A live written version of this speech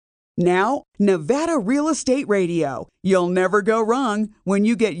Now, Nevada Real Estate Radio. You'll never go wrong when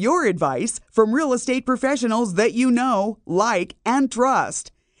you get your advice from real estate professionals that you know, like, and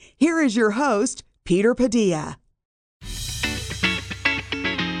trust. Here is your host, Peter Padilla.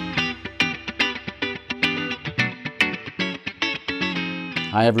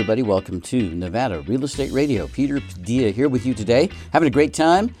 Hi, everybody. Welcome to Nevada Real Estate Radio. Peter Padilla here with you today. Having a great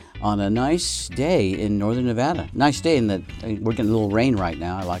time on a nice day in northern Nevada. Nice day in that we're getting a little rain right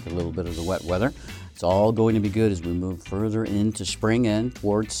now. I like a little bit of the wet weather. It's all going to be good as we move further into spring and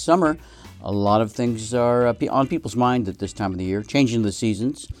towards summer. A lot of things are on people's mind at this time of the year. Changing the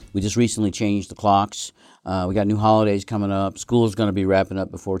seasons. We just recently changed the clocks. We got new holidays coming up. School is going to be wrapping up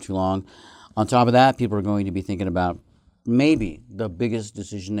before too long. On top of that, people are going to be thinking about maybe the biggest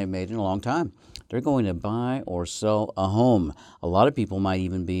decision they've made in a long time. They're going to buy or sell a home. A lot of people might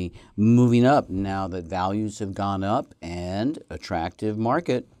even be moving up now that values have gone up and attractive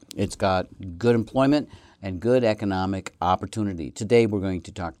market. It's got good employment and good economic opportunity. Today we're going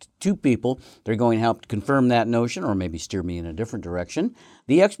to talk to two people. They're going to help confirm that notion or maybe steer me in a different direction.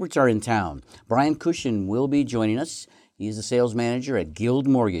 The experts are in town. Brian Cushing will be joining us. He's the sales manager at Guild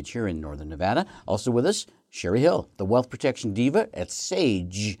Mortgage here in northern Nevada. Also with us, Sherry Hill, the wealth protection diva at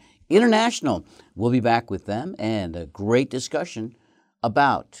Sage International. We'll be back with them and a great discussion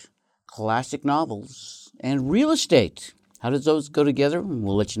about classic novels and real estate. How does those go together?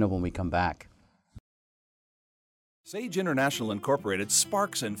 We'll let you know when we come back. Sage International Incorporated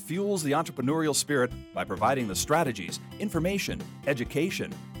sparks and fuels the entrepreneurial spirit by providing the strategies, information,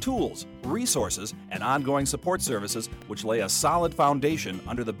 education, tools, resources, and ongoing support services which lay a solid foundation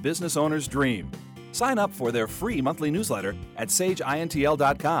under the business owner's dream. Sign up for their free monthly newsletter at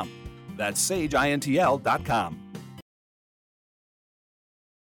sageintl.com. That's sageintl.com.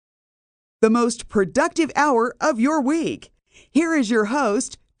 The most productive hour of your week. Here is your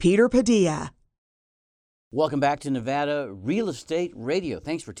host, Peter Padilla. Welcome back to Nevada Real Estate Radio.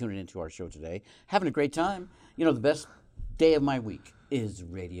 Thanks for tuning into our show today. Having a great time. You know, the best day of my week is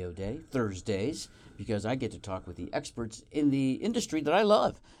Radio Day, Thursdays, because I get to talk with the experts in the industry that I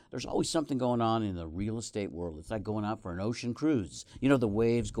love. There's always something going on in the real estate world. It's like going out for an ocean cruise. You know, the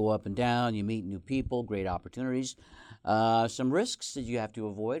waves go up and down. You meet new people, great opportunities. Some risks that you have to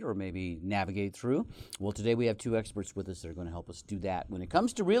avoid or maybe navigate through. Well, today we have two experts with us that are going to help us do that when it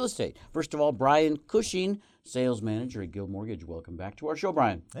comes to real estate. First of all, Brian Cushing, sales manager at Guild Mortgage. Welcome back to our show,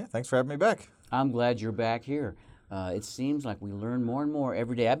 Brian. Yeah, thanks for having me back. I'm glad you're back here. It seems like we learn more and more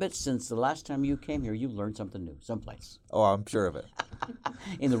every day. I bet since the last time you came here, you learned something new someplace. Oh, I'm sure of it.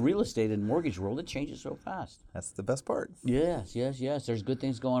 In the real estate and mortgage world, it changes so fast. That's the best part. Yes. There's good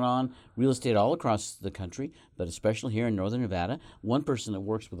things going on, real estate all across the country, but especially here in northern Nevada. One person that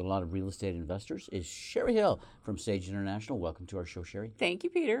works with a lot of real estate investors is Sherry Hill from Sage International. Welcome to our show, Sherry. Thank you,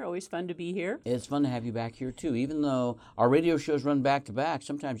 Peter. Always fun to be here. It's fun to have you back here, too. Even though our radio shows run back to back,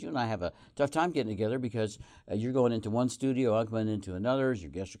 sometimes you and I have a tough time getting together because you're going into one studio, I'm going into another.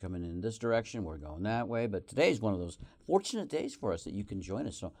 Your guests are coming in this direction. We're going that way. But today's one of those fortunate days for us that you can join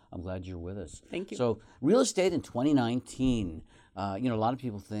us. So I'm glad you're with us. Thank you. So real estate in 2019. A lot of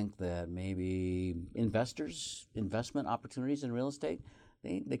people think that maybe investment opportunities in real estate,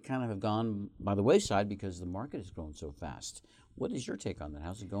 they kind of have gone by the wayside because the market has grown so fast. What is your take on that?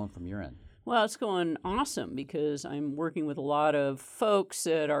 How's it going from your end? Well, it's going awesome because I'm working with a lot of folks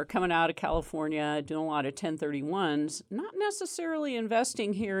that are coming out of California, doing a lot of 1031s, not necessarily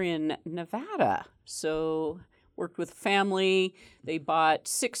investing here in Nevada. So worked with family. They bought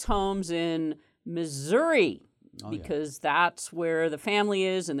 6 homes in Missouri because that's where the family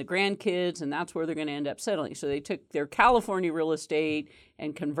is and the grandkids, and that's where they're going to end up settling. So they took their California real estate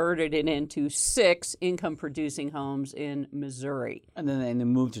and converted it into 6 income-producing homes in Missouri. And then they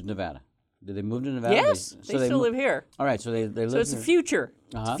moved to Nevada. Did they move to Nevada? Yes, they still live here. All right, so they live here. So it's a future.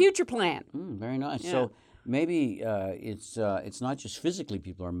 It's a future plan. Very nice. Yeah. So maybe it's not just physically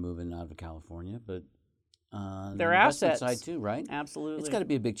people are moving out of California, but their the assets side too, right? Absolutely. It's got to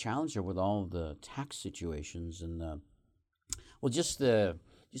be a big challenge here with all of the tax situations and just the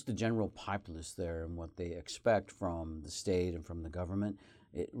general populace there and what they expect from the state and from the government.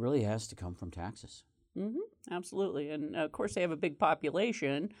 It really has to come from taxes. Mm-hmm. Absolutely. And of course they have a big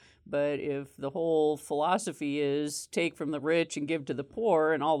population, but if the whole philosophy is take from the rich and give to the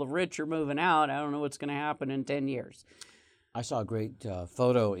poor and all the rich are moving out, I don't know what's going to happen in 10 years. I saw a great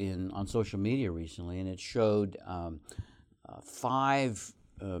photo on social media recently, and it showed 5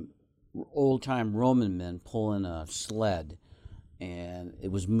 old-time Roman men pulling a sled, and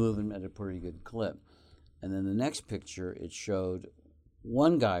it was moving at a pretty good clip. And then the next picture, it showed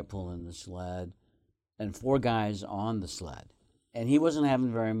one guy pulling the sled and 4 guys on the sled. and he wasn't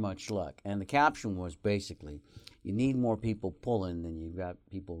having very much luck. And the caption was basically, you need more people pulling than you've got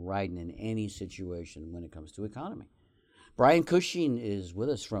people riding in any situation when it comes to economy. Brian Cushing is with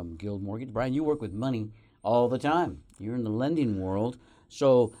us from Guild Mortgage. Brian, you work with money all the time. You're in the lending world,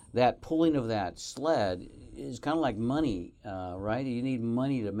 so that pulling of that sled is kind of like money, right? You need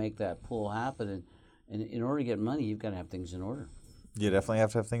money to make that pull happen, and in order to get money, you've got to have things in order. You definitely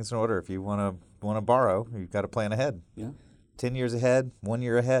have to have things in order. If you want to borrow, you've got to plan ahead. Yeah. 10 years ahead, 1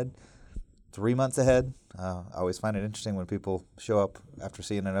 year ahead, 3 months ahead. I always find it interesting when people show up after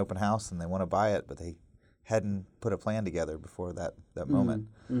seeing an open house and they want to buy it, but they hadn't put a plan together before that moment.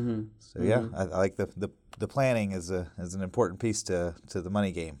 Mm-hmm. So yeah, I like the planning is an important piece to the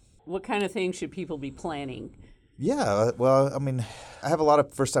money game. What kind of things should people be planning? Yeah, well, I mean, I have a lot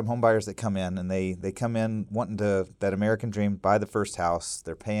of first-time home buyers that come in, and they come in wanting that American dream, buy the first house.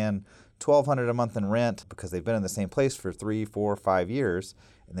 They're paying $1,200 a month in rent because they've been in the same place for 3, 4, 5 years,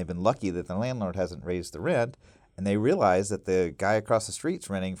 and they've been lucky that the landlord hasn't raised the rent. And they realize that the guy across the street's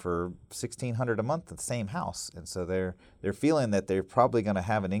renting for $1,600 a month at the same house, and so they're feeling that they're probably going to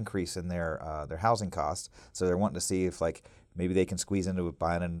have an increase in their housing costs. So they're wanting to see if maybe they can squeeze into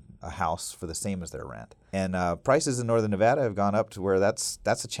buying a house for the same as their rent. And prices in Northern Nevada have gone up to where that's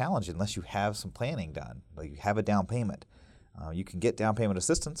a challenge unless you have some planning done. Like you have a down payment. You can get down payment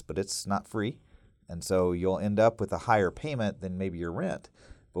assistance, but it's not free, and so you'll end up with a higher payment than maybe your rent.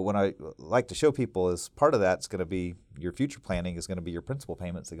 But what I like to show people is part of that's going to be your future planning is going to be your principal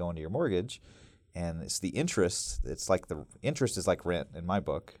payments that go into your mortgage, and it's the interest. It's like the interest is like rent in my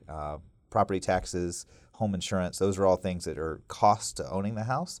book. Property taxes, home insurance, those are all things that are costs to owning the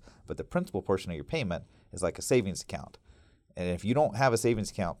house. But the principal portion of your payment is like a savings account. And if you don't have a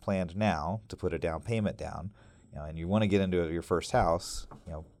savings account planned now to put a down payment down, and you want to get into your first house,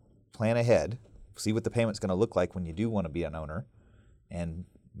 plan ahead, see what the payment's going to look like when you do want to be an owner, and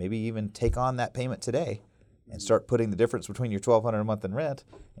maybe even take on that payment today and start putting the difference between your $1,200 a month in rent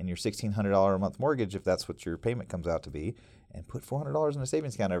and your $1,600 a month mortgage, if that's what your payment comes out to be, and put $400 in a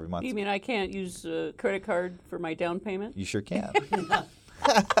savings account every month. You mean I can't use a credit card for my down payment? You sure can. That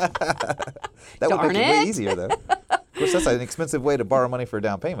would make it way easier, though. Of course, that's an expensive way to borrow money for a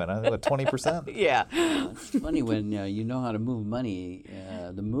down payment. I think 20%. Yeah. It's funny when you know how to move money,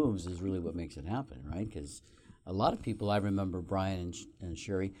 the moves is really what makes it happen, right? Because a lot of people, I remember Brian and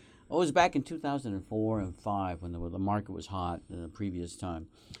Sherry, it was back in 2004 and 5 when the market was hot in the previous time.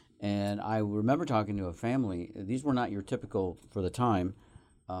 And I remember talking to a family. These were not your typical, for the time,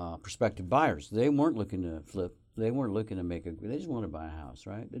 prospective buyers. They weren't looking to flip. They weren't looking to they just wanted to buy a house,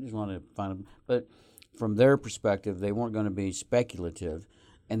 right? They just wanted to find but from their perspective, they weren't going to be speculative,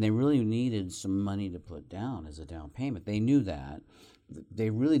 and they really needed some money to put down as a down payment. They knew that. They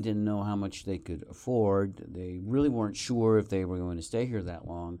really didn't know how much they could afford. They really weren't sure if they were going to stay here that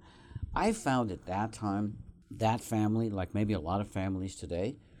long. I found at that time, that family, like maybe a lot of families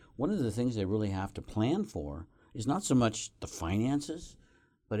today, one of the things they really have to plan for is not so much the finances,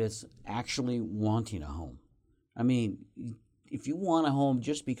 but it's actually wanting a home. I mean, if you want a home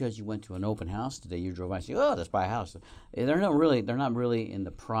just because you went to an open house today, you drove by and say, oh, let's buy a house. They're not really in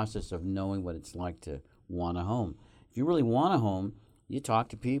the process of knowing what it's like to want a home. If you really want a home, you talk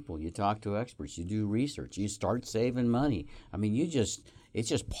to people, you talk to experts, you do research, you start saving money. I mean, it's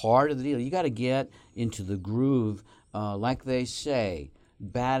just part of the deal. You got to get into the groove. Like they say,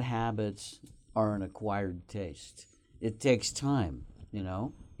 bad habits are an acquired taste. It takes time,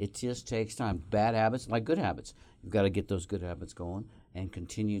 It just takes time. Bad habits, like good habits. You've got to get those good habits going and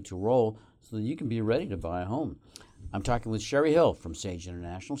continue to roll so that you can be ready to buy a home. I'm talking with Sherry Hill from Sage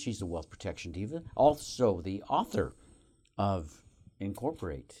International. She's the Wealth Protection Diva, also the author of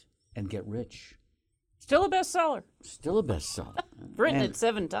Incorporate and Get Rich. Still a bestseller. Still a bestseller. Written it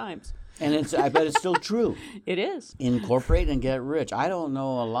 7 times. And I bet it's still true. It is. Incorporate and Get Rich. I don't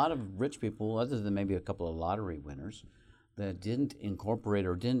know a lot of rich people, other than maybe a couple of lottery winners, that didn't incorporate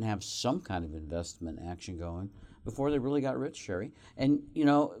or didn't have some kind of investment action going before they really got rich, Sherry. And,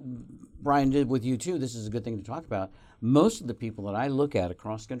 Brian did with you too. This is a good thing to talk about. Most of the people that I look at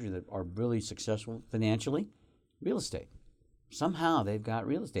across the country that are really successful financially, real estate. Somehow they've got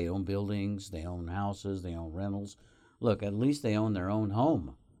real estate. They own buildings, they own houses, they own rentals. Look, at least they own their own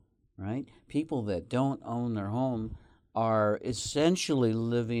home, right? People that don't own their home are essentially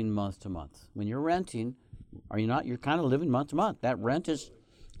living month to month. When you're renting, are you not? You're kind of living month to month. That rent is,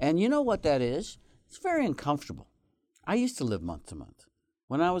 and you know what that is? It's very uncomfortable. I used to live month to month.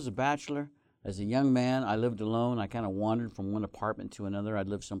 When I was a bachelor, as a young man, I lived alone. I kind of wandered from one apartment to another. I'd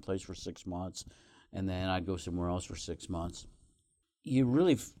live someplace for 6 months, and then I'd go somewhere else for 6 months. You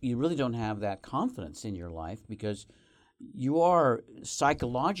really don't have that confidence in your life because you are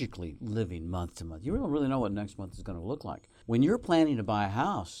psychologically living month to month. You don't really know what next month is going to look like. When you're planning to buy a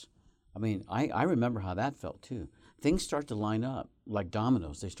house, I mean, I remember how that felt too. Things start to line up like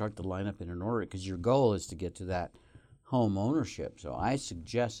dominoes. They start to line up in an order because your goal is to get to that home ownership. So I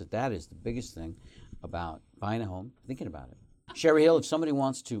suggest that that is the biggest thing about buying a home, thinking about it. Sherry Hill, if somebody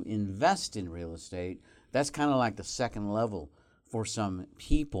wants to invest in real estate, that's kind of like the second level for some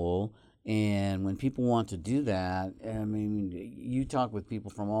people. And when people want to do that, I mean, you talk with people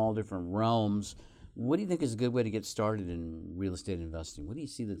from all different realms. What do you think is a good way to get started in real estate investing? What do you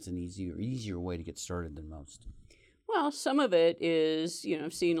see that's an easier way to get started than most? Well, some of it is,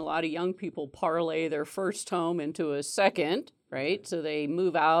 I've seen a lot of young people parlay their first home into a second, right? So they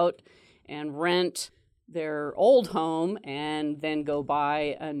move out and rent their old home and then go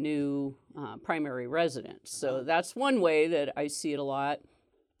buy a new primary residence. So that's one way that I see it a lot.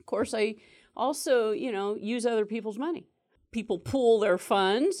 Of course, I also, use other people's money. People pool their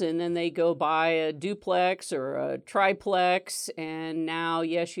funds and then they go buy a duplex or a triplex. And now,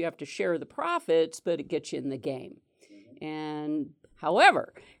 yes, you have to share the profits, but it gets you in the game. And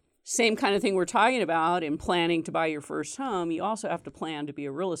however, same kind of thing we're talking about in planning to buy your first home, you also have to plan to be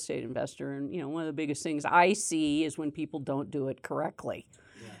a real estate investor. And, one of the biggest things I see is when people don't do it correctly.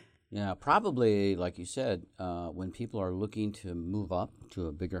 Yeah, probably, like you said, when people are looking to move up to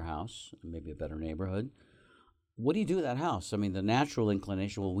a bigger house, maybe a better neighborhood, what do you do with that house? I mean, the natural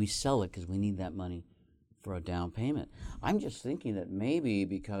inclination, well, we sell it because we need that money for a down payment. I'm just thinking that maybe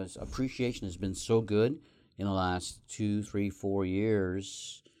because appreciation has been so good in the last 2, 3, 4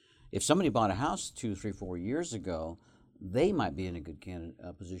 years, if somebody bought a house 2, 3, 4 years ago, they might be in a good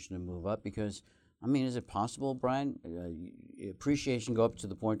position to move up because, I mean, is it possible, Brian, appreciation go up to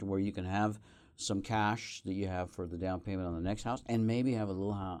the point to where you can have some cash that you have for the down payment on the next house and maybe have a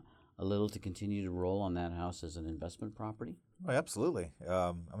little to continue to roll on that house as an investment property? Oh, absolutely.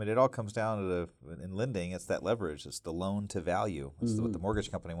 I mean, it all comes down to in lending, it's that leverage. It's the loan to value. It's what the mortgage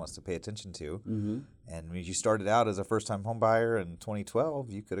company wants to pay attention to. Mm-hmm. And when you started out as a first-time home buyer in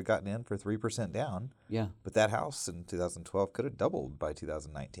 2012, you could have gotten in for 3% down. Yeah. But that house in 2012 could have doubled by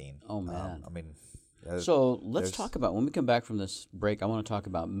 2019. Oh, man. I mean, so let's talk about, when we come back from this break, I want to talk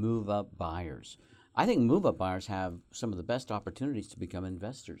about move-up buyers. I think move-up buyers have some of the best opportunities to become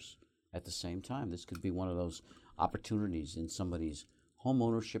investors at the same time. This could be one of those opportunities in somebody's home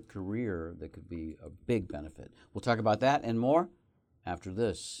ownership career that could be a big benefit. We'll talk about that and more after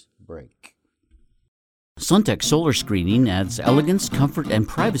this break. Suntech Solar Screening adds elegance, comfort, and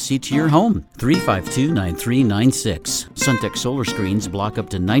privacy to your home. 352-9396. Suntech Solar Screens block up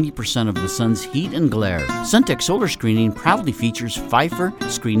to 90% of the sun's heat and glare. Suntech Solar Screening proudly features Pfeiffer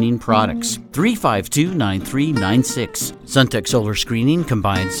screening products. 352-9396. Suntech Solar Screening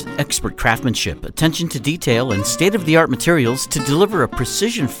combines expert craftsmanship, attention to detail, and state-of-the-art materials to deliver a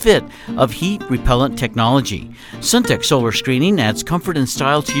precision fit of heat-repellent technology. Suntech Solar Screening adds comfort and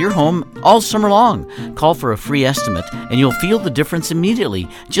style to your home all summer long. Call for a free estimate, and you'll feel the difference immediately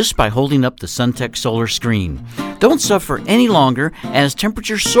just by holding up the Suntech Solar Screen. Don't suffer any longer as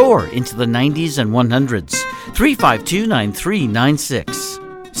temperatures soar into the 90s and 100s.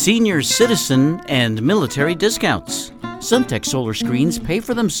 352-9396. Senior citizen and military discounts. Suntech Solar Screens pay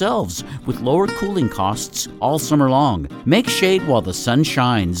for themselves with lower cooling costs all summer long. Make shade while the sun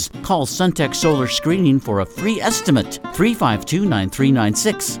shines. Call Suntech Solar Screening for a free estimate.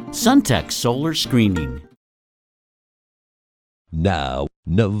 352-9396. Suntech Solar Screening. Now,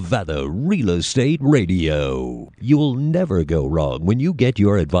 Nevada Real Estate Radio. You'll never go wrong when you get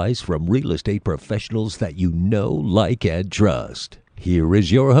your advice from real estate professionals that you know, like, and trust. Here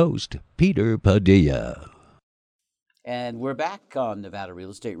is your host, Peter Padilla. And we're back on Nevada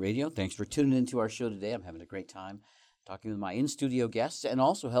Real Estate Radio. Thanks for tuning into our show today. I'm having a great time talking with my in-studio guests and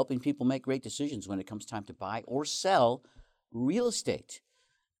also helping people make great decisions when it comes time to buy or sell real estate.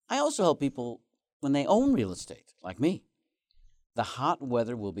 I also help people when they own real estate, like me. The hot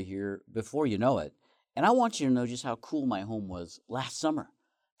weather will be here before you know it, and I want you to know just how cool my home was last summer,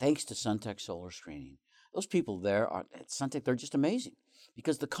 thanks to Suntech Solar Screening. Those people there at Suntech, they're just amazing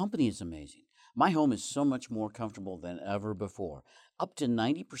because the company is amazing. My home is so much more comfortable than ever before. Up to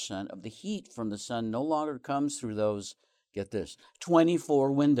 90% of the heat from the sun no longer comes through those, get this,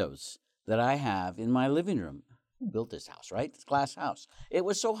 24 windows that I have in my living room. Who built this house, right? It's a glass house. It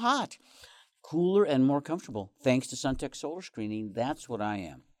was so hot. Cooler and more comfortable thanks to Suntech Solar Screening. That's what I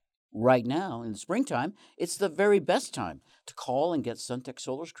am. Right now, in the springtime, it's the very best time to call and get Suntech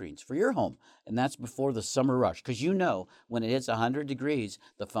Solar Screens for your home. And that's before the summer rush, because you know when it hits 100 degrees,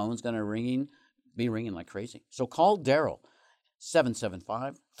 the phone's going to be ringing like crazy. So call Daryl,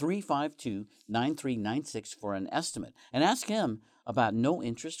 775-352-9396 for an estimate. And ask him about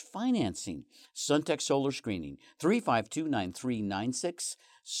no-interest financing. Suntech Solar Screening, 352-9396,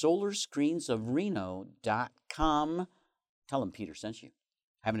 solarscreensofreno.com. Tell him Peter sent you.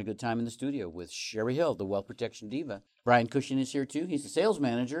 Having a good time in the studio with Sherry Hill, the Wealth Protection Diva. Brian Cushing is here too. He's the sales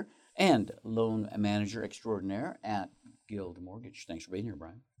manager and loan manager extraordinaire at Guild Mortgage. Thanks for being here,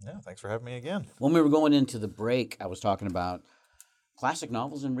 Brian. Yeah, thanks for having me again. When we were going into the break, I was talking about classic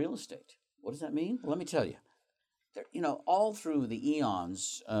novels in real estate. What does that mean? Well, let me tell you. All through the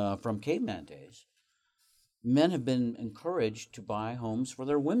eons from caveman days, men have been encouraged to buy homes for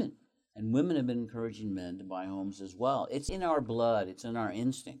their women. And women have been encouraging men to buy homes as well. It's in our blood. It's in our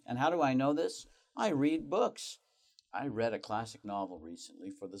instinct. And how do I know this? I read books. I read a classic novel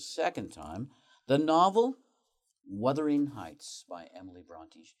recently for the second time. The novel Wuthering Heights by Emily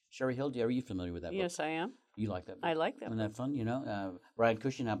Bronte. Sherry Hill, are you familiar with that book? Yes, I am. You like that book? I like that Isn't that fun? Brian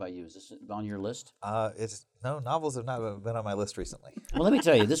Cushing, how about you? Is this on your list? Novels have not been on my list recently. Well, let me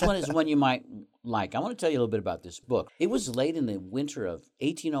tell you, this one is one you might like. I want to tell you a little bit about this book. It was late in the winter of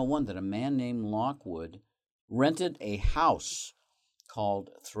 1801 that a man named Lockwood rented a house called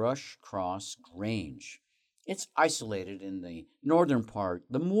Thrushcross Grange. It's isolated in the northern part,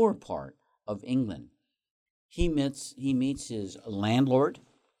 the moor part of England. He meets his landlord.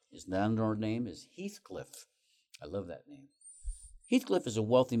 His landlord name is Heathcliff. I love that name. Heathcliff is a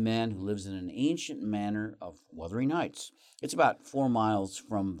wealthy man who lives in an ancient manor of Wuthering Heights. It's about 4 miles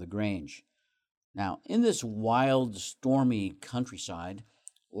from the Grange. Now, in this wild, stormy countryside,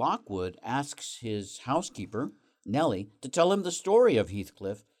 Lockwood asks his housekeeper, Nellie, to tell him the story of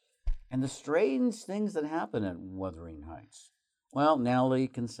Heathcliff and the strange things that happen at Wuthering Heights. Well, Nellie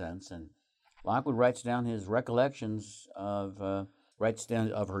consents, and Lockwood writes down his recollections of her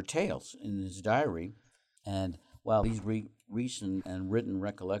tales in his diary. And while these recent and written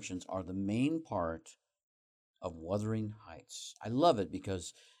recollections are the main part of Wuthering Heights, I love it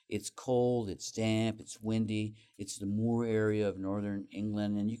because it's cold, it's damp, it's windy, it's the moor area of northern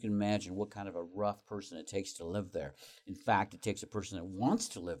England, and you can imagine what kind of a rough person it takes to live there. In fact, it takes a person that wants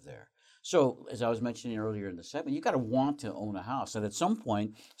to live there. So, as I was mentioning earlier in the segment, you got to want to own a house. And at some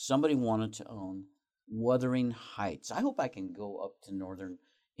point, somebody wanted to own Wuthering Heights. I hope I can go up to northern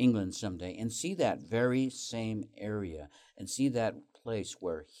England someday and see that very same area and see that place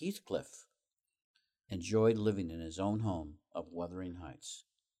where Heathcliff enjoyed living in his own home of Wuthering Heights.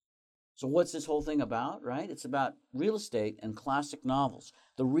 So what's this whole thing about, right? It's about real estate and classic novels.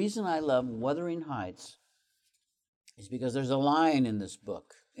 The reason I love Wuthering Heights is because there's a line in this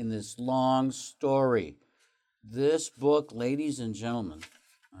book, in this long story. This book, ladies and gentlemen,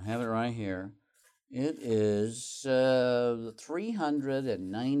 I have it right here. It is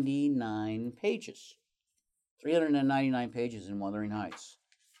 399 pages. 399 pages in Wuthering Heights.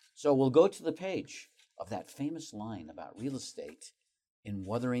 So we'll go to the page of that famous line about real estate in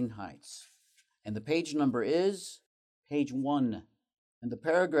Wuthering Heights. And the page number is page 1. And the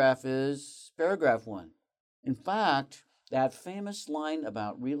paragraph is paragraph 1. In fact, that famous line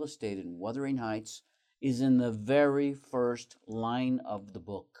about real estate in Wuthering Heights is in the very first line of the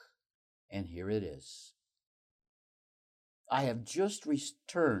book. And here it is. I have just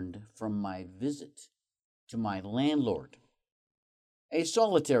returned from my visit to my landlord, a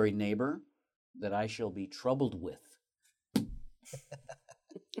solitary neighbor that I shall be troubled with.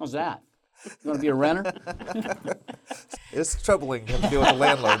 How's that? You want to be a renter? It's troubling to have to deal with a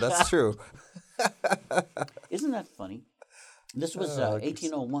landlord, that's true. Isn't that funny? This was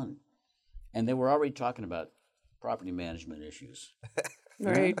 1801, and they were already talking about property management issues.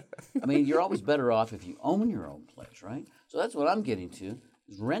 Right. I mean, you're always better off if you own your own place, right? So that's what I'm getting to.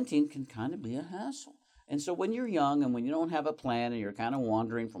 Is renting can kind of be a hassle. And so when you're young and when you don't have a plan and you're kind of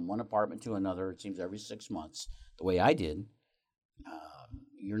wandering from one apartment to another, it seems every 6 months, the way I did,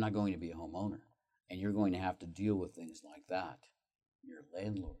 you're not going to be a homeowner. And you're going to have to deal with things like that. You're a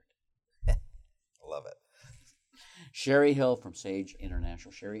landlord. Love it. Sherry Hill from Sage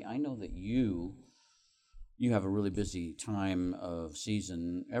International. Sherry, I know that you have a really busy time of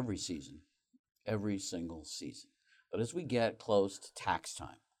season, every single season. But as we get close to tax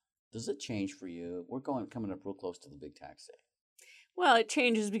time, does it change for you? We're coming up real close to the big tax day. Well, it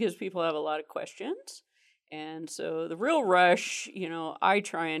changes because people have a lot of questions. And so the real rush, I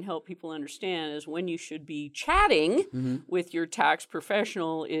try and help people understand is when you should be chatting with your tax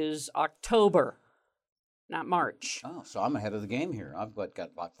professional is October, not March. Oh, so I'm ahead of the game here. I've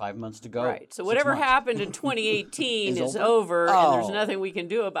got about 5 months to go. Right. So whatever happened in 2018 is over, Oh. and there's nothing we can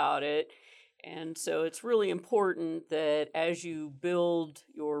do about it. And so it's really important that as you build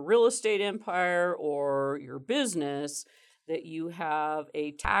your real estate empire or your business, that you have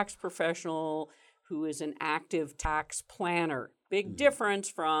a tax professional who is an active tax planner. Big difference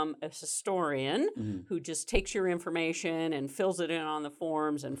from a historian who just takes your information and fills it in on the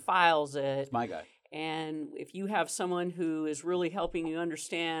forms and files it. It's my guy. And if you have someone who is really helping you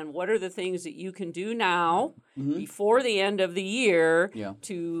understand what are the things that you can do now before the end of the year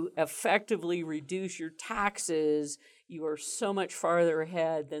to effectively reduce your taxes, you are so much farther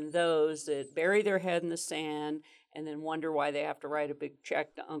ahead than those that bury their head in the sand and then wonder why they have to write a big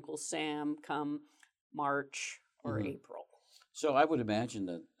check to Uncle Sam come March or April. So I would imagine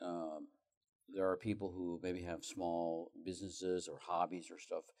that there are people who maybe have small businesses or hobbies or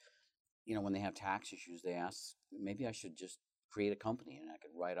stuff. You know, when they have tax issues, they ask, maybe I should just create a company and I could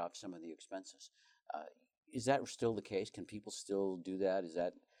write off some of the expenses. Is that still the case? Can people still do that? Is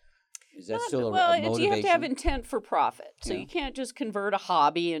that still a motivation? You have to have intent for profit. So you can't just convert a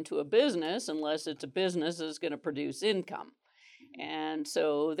hobby into a business unless it's a business that's going to produce income. And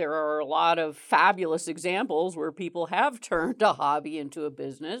so there are a lot of fabulous examples where people have turned a hobby into a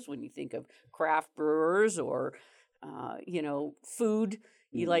business. When you think of craft brewers or, food,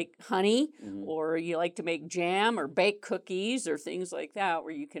 you like honey, or you like to make jam or bake cookies or things like that,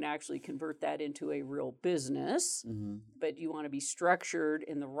 where you can actually convert that into a real business. But you want to be structured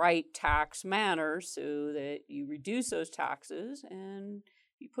in the right tax manner so that you reduce those taxes and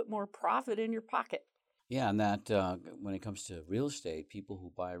you put more profit in your pocket. Yeah, and that when it comes to real estate, people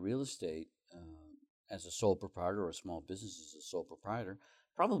who buy real estate as a sole proprietor or a small business as a sole proprietor,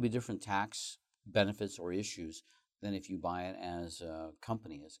 probably different tax benefits or issues than if you buy it as a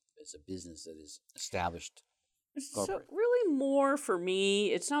company, as a business that is established corporate. So really more for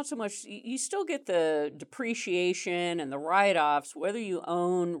me, it's not so much, you still get the depreciation and the write-offs, whether you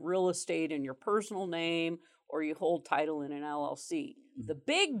own real estate in your personal name or you hold title in an LLC. The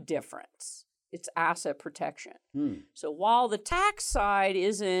big difference, it's asset protection. So while the tax side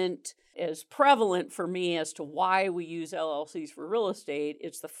isn't as prevalent for me as to why we use LLCs for real estate,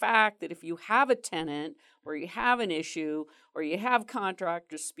 it's the fact that if you have a tenant or you have an issue or you have contract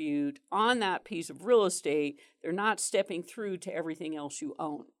dispute on that piece of real estate, they're not stepping through to everything else you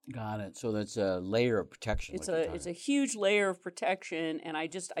own. Got it. So that's a layer of protection. It's a huge layer of protection, and I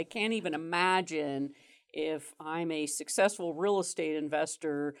can't even imagine if I'm a successful real estate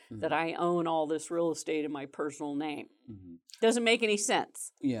investor that I own all this real estate in my personal name. Doesn't make any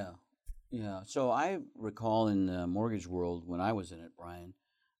sense. Yeah. So I recall in the mortgage world when I was in it, Brian,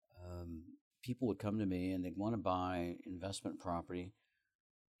 people would come to me and they'd want to buy investment property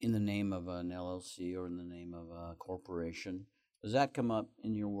in the name of an LLC or in the name of a corporation. Does that come up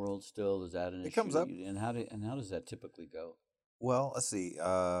in your world still? Is that an issue? It comes up. And how does that typically go? Well, let's see.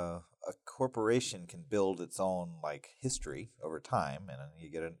 A corporation can build its own history over time, and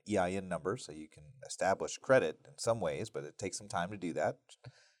you get an EIN number, so you can establish credit in some ways, but it takes some time to do that. I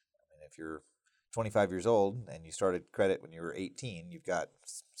mean, if you're 25 years old and you started credit when you were 18, you've got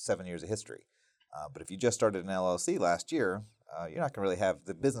 7 years of history. But if you just started an LLC last year, you're not going to really have,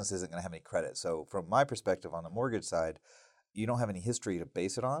 the business isn't going to have any credit. So from my perspective on the mortgage side, you don't have any history to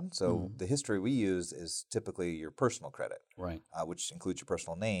base it on. So the history we use is typically your personal credit, right? Which includes your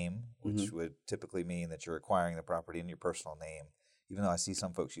personal name, which would typically mean that you're acquiring the property in your personal name, even though I see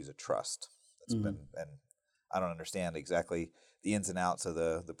some folks use a trust. That's been, and I don't understand exactly the ins and outs of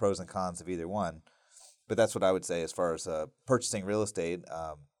the pros and cons of either one. But that's what I would say as far as purchasing real estate.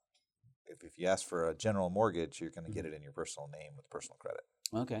 If you ask for a general mortgage, you're going to get it in your personal name with personal credit.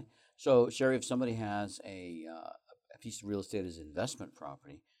 Okay. So, Sherry, if somebody has a piece of real estate as investment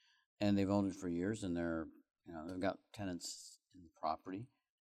property, and they've owned it for years, and they've got tenants in the property,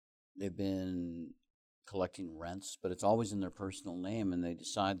 they've been collecting rents, but it's always in their personal name, and they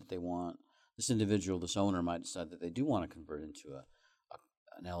decide that they want, this owner might decide that they do want to convert into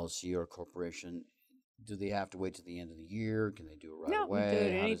an LLC or a corporation. Do they have to wait till the end of the year? Can they do it right away? No, do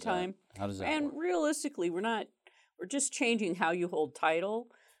it anytime. How does that And work? realistically, we're just changing how you hold title.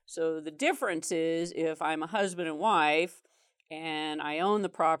 So the difference is if I'm a husband and wife and I own the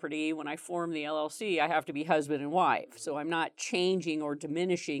property, when I form the LLC, I have to be husband and wife. So I'm not changing or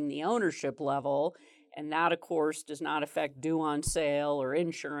diminishing the ownership level. And that, of course, does not affect due on sale or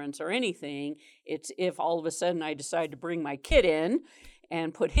insurance or anything. It's if all of a sudden I decide to bring my kid in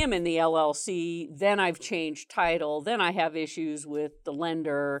and put him in the LLC, then I've changed title, then I have issues with the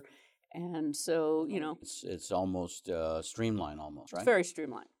lender. And so, It's almost streamlined almost, right? It's very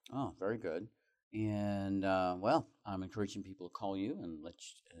streamlined. Oh, very good. And, I'm encouraging people to call you and let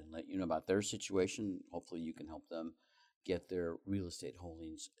you know about their situation. Hopefully you can help them get their real estate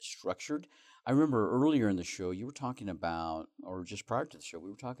holdings structured. I remember earlier in the show you were talking about, or just prior to the show, we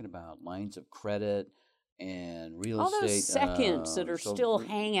were talking about lines of credit and real All estate. those seconds that are still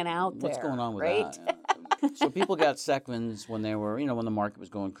hanging out there. What's going on with right? that? So people got seconds when they were, when the market was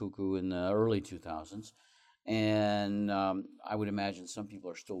going cuckoo in the early 2000s. And I would imagine some people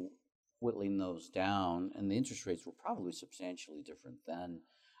are still whittling those down, and the interest rates were probably substantially different then.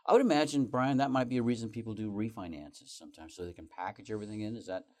 I would imagine, Brian, that might be a reason people do refinances sometimes, so they can package everything in. Is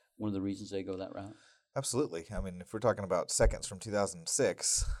that one of the reasons they go that route? Absolutely. I mean, if we're talking about seconds from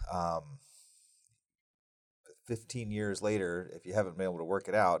 2006, 15 years later, if you haven't been able to work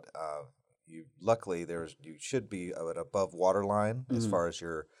it out, you should be at above waterline as far as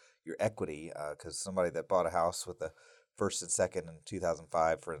your equity, because somebody that bought a house with the first and second in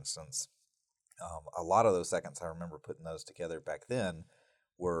 2005, for instance, a lot of those seconds, I remember putting those together back then,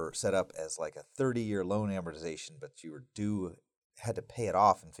 were set up as like a 30-year loan amortization, but you had to pay it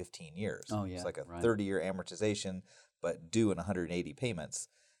off in 15 years. Oh, yeah. It's like a right. 30-year amortization, but due in 180 payments.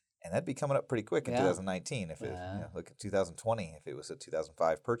 And that'd be coming up pretty quick in Yeah. 2019. If look at 2020, if it was a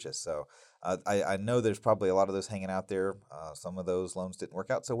 2005 purchase. So I know there's probably a lot of those hanging out there. Some of those loans didn't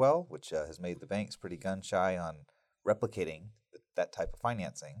work out so well, which has made the banks pretty gun shy on replicating that type of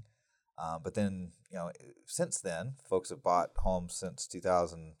financing. But then, since then, folks have bought homes since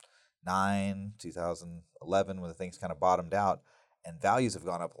 2009, 2011, when the things kind of bottomed out, and values have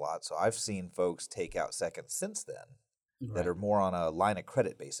gone up a lot. So I've seen folks take out seconds since then that are more on a line of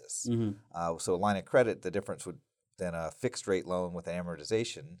credit basis. So a line of credit, the difference than a fixed rate loan with an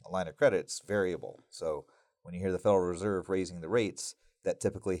amortization, a line of credit's variable. So when you hear the Federal Reserve raising the rates, that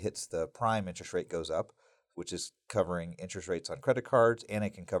typically hits the prime interest rate goes up, which is covering interest rates on credit cards, and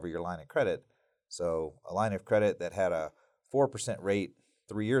it can cover your line of credit. So a line of credit that had a 4% rate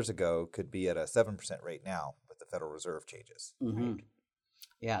 3 years ago could be at a 7% rate now with the Federal Reserve changes.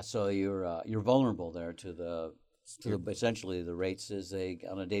 Yeah, so you're vulnerable there to essentially the rates as they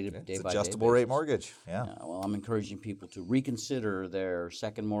on a day by day basis. Adjustable rate mortgage. Yeah. Well, I'm encouraging people to reconsider their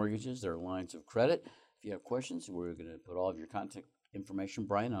second mortgages, their lines of credit. If you have questions, we're going to put all of your contact information,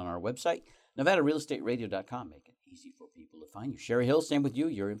 Brian, on our website, NevadaRealEstateRadio.com. Make it easy for people to find you. Sherry Hill, same with you.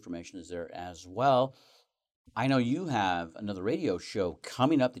 Your information is there as well. I know you have another radio show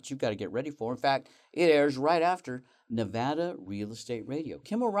coming up that you've got to get ready for. In fact, it airs right after Nevada Real Estate Radio.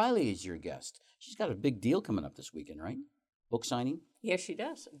 Kim O'Reilly is your guest. She's got a big deal coming up this weekend, right? Book signing? Yes, she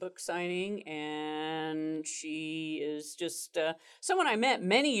does. A book signing, and she is just someone I met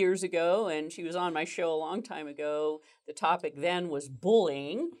many years ago, and she was on my show a long time ago. The topic then was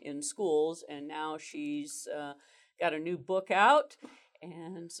bullying in schools, and now she's got a new book out,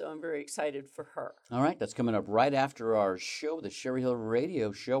 and so I'm very excited for her. All right, that's coming up right after our show, the Sherry Hill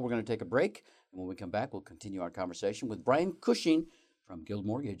Radio Show. We're going to take a break, and when we come back, we'll continue our conversation with Brian Cushing from Guild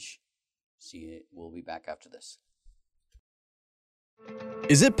Mortgage. We'll be back after this.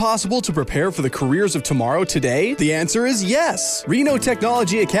 Is it possible to prepare for the careers of tomorrow today? The answer is yes. Reno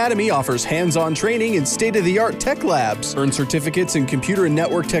Technology Academy offers hands-on training in state-of-the-art tech labs. Earn certificates in computer and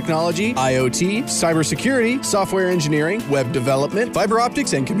network technology, IoT, cybersecurity, software engineering, web development, fiber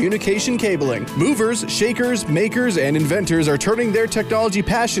optics, and communication cabling. Movers, shakers, makers, and inventors are turning their technology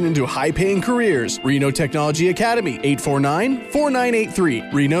passion into high-paying careers. Reno Technology Academy,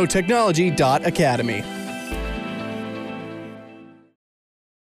 849-4983, renotechnology.academy.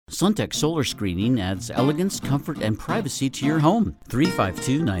 Suntech Solar Screening adds elegance, comfort, and privacy to your home.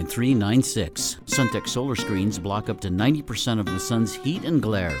 352-9396. Suntech Solar Screens block up to 90% of the sun's heat and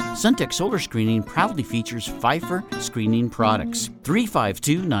glare. Suntech Solar Screening proudly features Pfeiffer screening products.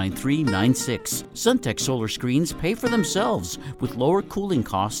 352-9396. Suntech Solar Screens pay for themselves with lower cooling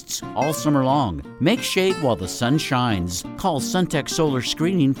costs all summer long. Make shade while the sun shines. Call Suntech Solar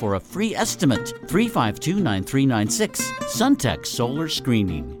Screening for a free estimate. 352-9396. Suntech Solar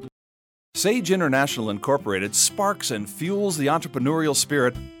Screening. Sage International Incorporated sparks and fuels the entrepreneurial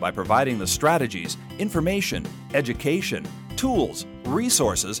spirit by providing the strategies, information, education, tools,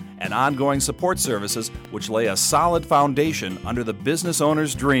 resources, and ongoing support services which lay a solid foundation under the business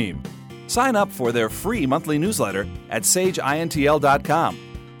owner's dream. Sign up for their free monthly newsletter at sageintl.com.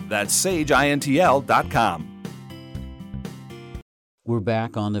 That's sageintl.com. We're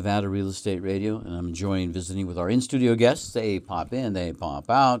back on Nevada Real Estate Radio, and I'm enjoying visiting with our in-studio guests. They pop in, they pop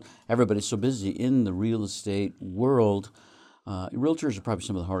out. Everybody's so busy in the real estate world. Realtors are probably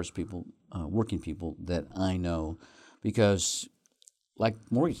some of the hardest people, working people that I know, because like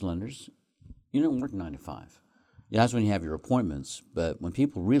mortgage lenders, you don't work 9 to 5. Yeah, that's when you have your appointments, but when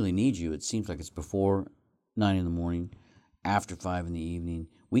people really need you, it seems like it's before 9 in the morning, after 5 in the evening,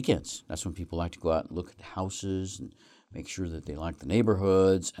 weekends. That's when people like to go out and look at houses and make sure that they like the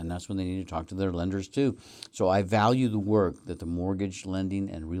neighborhoods, and that's when they need to talk to their lenders too. So I value the work that the mortgage lending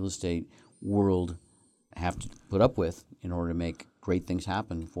and real estate world have to put up with in order to make great things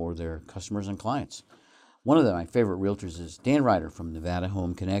happen for their customers and clients. One of my favorite realtors is Dan Ryder from Nevada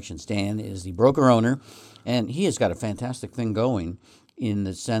Home Connections. Dan is the broker owner, and he has got a fantastic thing going in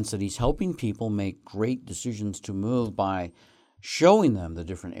the sense that he's helping people make great decisions to move by showing them the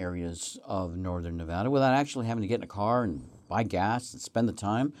different areas of northern Nevada without actually having to get in a car and buy gas and spend the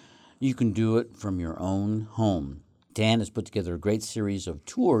time. You can do it from your own home. Dan has put together a great series of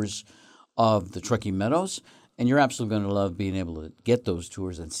tours of the Truckee Meadows, and you're absolutely going to love being able to get those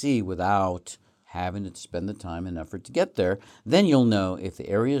tours and see without having to spend the time and effort to get there. Then you'll know if the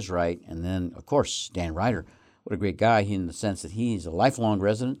area is right. And then, of course, Dan Ryder, what a great guy, in the sense that he's a lifelong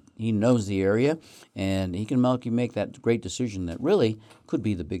resident. He knows the area, and he can help you make that great decision that really could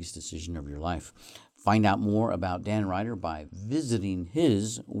be the biggest decision of your life. Find out more about Dan Ryder by visiting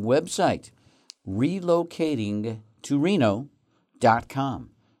his website, relocatingtoreno.com.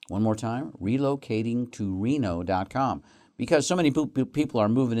 One more time, relocatingtoreno.com. Because so many people are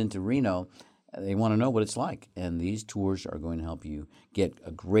moving into Reno, they want to know what it's like, and these tours are going to help you get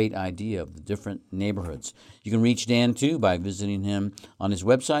a great idea of the different neighborhoods. You can reach Dan, too, by visiting him on his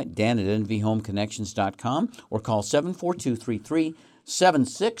website, dan@nvhomeconnections.com, or call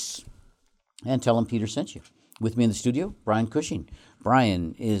 742-3376 and tell him Peter sent you. With me in the studio, Brian Cushing.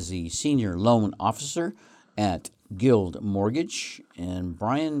 Brian is the Senior Loan Officer at Guild Mortgage. And,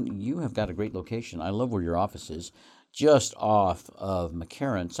 Brian, you have got a great location. I love where your office is, just off of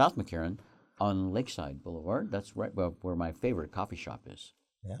McCarran, South McCarran, on Lakeside Boulevard. That's right where my favorite coffee shop is.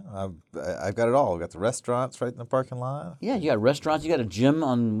 Yeah, I've got it all. I've got the restaurants right in the parking lot. Yeah, you got restaurants. You got a gym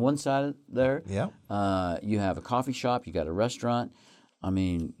on one side there. Yeah. You have a coffee shop. You got a restaurant.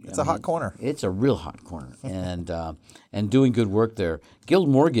 It's a hot corner. It's a real hot corner, and doing good work there. Guild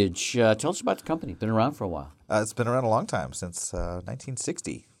Mortgage, tell us about the company. Been around for a while. It's been around a long time, since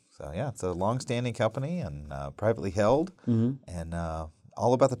 1960. So, yeah, it's a long-standing company and privately held, and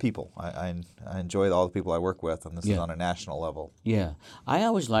all about the people. I enjoy all the people I work with, and this is on a national level. Yeah. I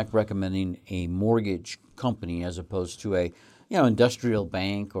always like recommending a mortgage company as opposed to a industrial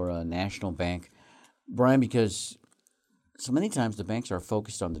bank or a national bank, Brian, because so many times the banks are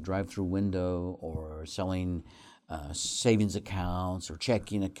focused on the drive-through window or selling savings accounts or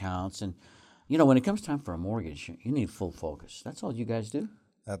checking accounts. And, when it comes time for a mortgage, you need full focus. That's all you guys do?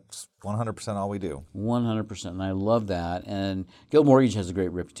 That's 100% all we do. 100%, and I love that. And Guild Mortgage has a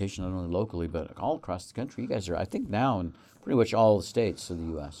great reputation, not only locally, but all across the country. You guys are, I think, now in pretty much all the states of the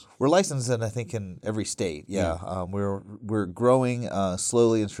U.S. We're licensed in, I think, in every state. Yeah. We're growing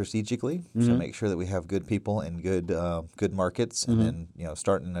slowly and strategically to make sure that we have good people in good markets, and then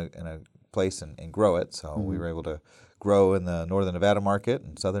start in a place and grow it. So we were able to grow in the northern Nevada market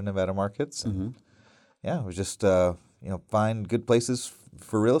and southern Nevada markets. And it was just find good places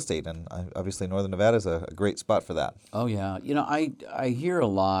for real estate, and obviously Northern Nevada is a great spot for that. Oh yeah, I hear a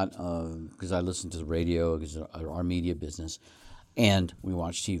lot of, because I listen to the radio, because our media business, and we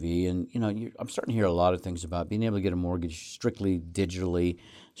watch TV, and I'm starting to hear a lot of things about being able to get a mortgage strictly digitally,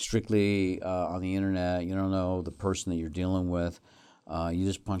 strictly on the internet. You don't know the person that you're dealing with. You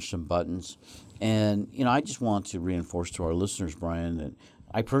just punch some buttons, and I just want to reinforce to our listeners, Brian, that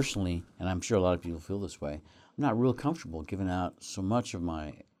I personally, and I'm sure a lot of people feel this way, I'm not real comfortable giving out so much of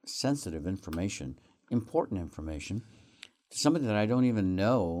my sensitive information, important information, to somebody that I don't even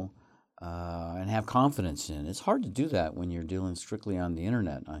know and have confidence in. It's hard to do that when you're dealing strictly on the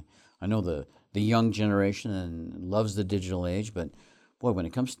internet. I know the young generation and loves the digital age, but boy, when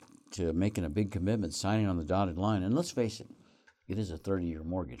it comes to making a big commitment, signing on the dotted line, and let's face it, it is a 30-year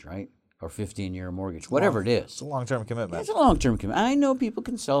mortgage, right? Or 15-year mortgage, whatever it is. It's a long-term commitment. It's a long-term commitment. I know people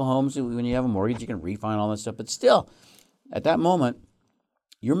can sell homes when you have a mortgage. You can refinance all that stuff. But still, at that moment,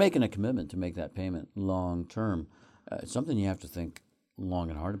 you're making a commitment to make that payment long-term. It's something you have to think long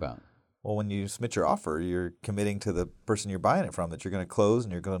and hard about. Well, when you submit your offer, you're committing to the person you're buying it from that you're going to close,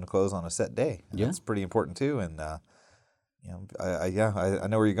 and you're going to close on a set day. And that's pretty important, too. And I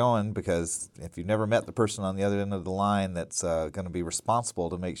know where you're going, because if you've never met the person on the other end of the line that's going to be responsible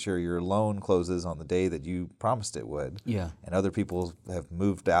to make sure your loan closes on the day that you promised it would, and other people have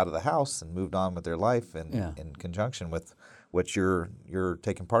moved out of the house and moved on with their life in conjunction with what you're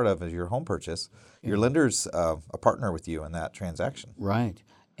taking part of as your home purchase, your lender's a partner with you in that transaction. Right.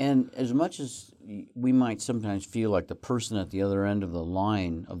 And as much as we might sometimes feel like the person at the other end of the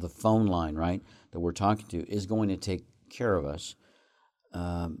line, of the phone line, right, that we're talking to is going to take care of us,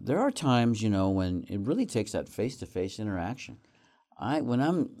 there are times, when it really takes that face-to-face interaction.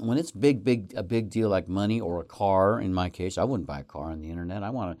 When it's a big deal like money or a car, in my case, I wouldn't buy a car on the internet. I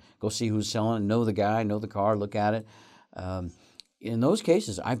want to go see who's selling it, know the guy, know the car, look at it. in those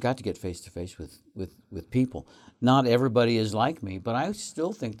cases, I've got to get face-to-face with people. Not everybody is like me, but I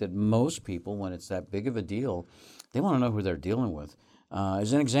still think that most people, when it's that big of a deal, they want to know who they're dealing with.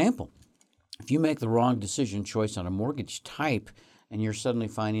 As an example, if you make the wrong decision choice on a mortgage type and you're suddenly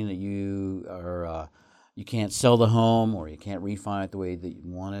finding that you can't sell the home or you can't refi it the way that you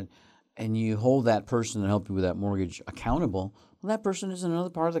wanted, and you hold that person that helped you with that mortgage accountable, well, that person is in another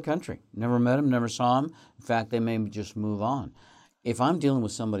part of the country. Never met him, never saw him. In fact, they may just move on. If I'm dealing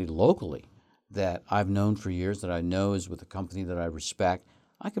with somebody locally that I've known for years, that I know is with a company that I respect,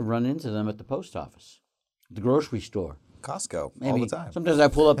 I could run into them at the post office, the grocery store. Costco, Maybe all the time. Sometimes I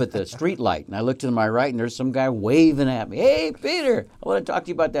pull up at the street light and I look to my right and there's some guy waving at me. Hey, Peter, I want to talk to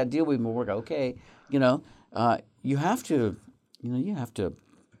you about that deal we've been working. Okay, you have to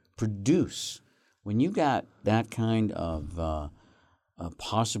produce when you got that kind of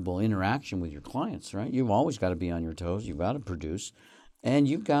possible interaction with your clients, right? You've always got to be on your toes. You've got to produce, and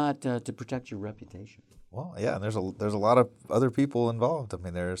you've got to protect your reputation. Well, yeah, and there's a lot of other people involved. I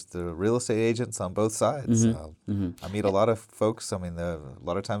mean, there's the real estate agents on both sides. I meet a lot of folks. I mean, a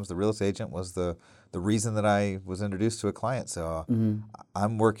lot of times the real estate agent was the reason that I was introduced to a client. So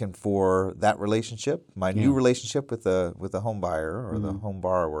I'm working for that relationship, my new relationship with the home buyer or the home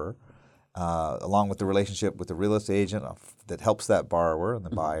borrower, along with the relationship with the real estate agent that helps that borrower and the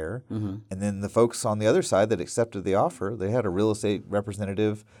buyer. And then the folks on the other side that accepted the offer, they had a real estate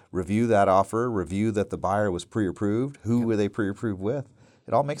representative review that offer, review that the buyer was pre-approved, who were they pre-approved with.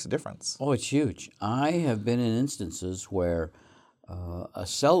 It all makes a difference. Oh, it's huge. I have been in instances where a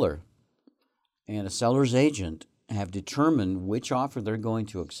seller and a seller's agent have determined which offer they're going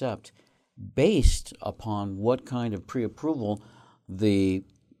to accept based upon what kind of pre-approval the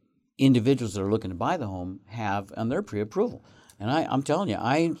individuals that are looking to buy the home have on their pre-approval. And I'm telling you,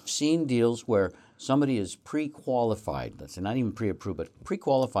 I've seen deals where somebody is pre-qualified, let's say not even pre-approved, but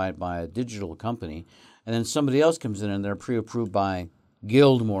pre-qualified by a digital company, and then somebody else comes in and they're pre-approved by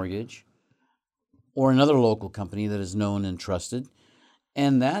Guild Mortgage or another local company that is known and trusted,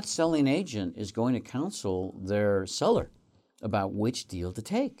 and that selling agent is going to counsel their seller about which deal to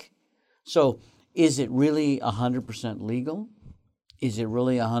take. So is it really 100% legal? Is it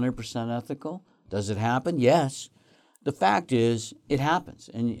really 100% ethical? Does it happen? Yes. The fact is, it happens.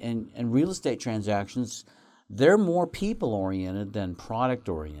 And real estate transactions, they're more people-oriented than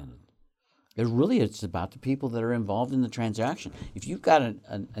product-oriented. It's about the people that are involved in the transaction. If you've got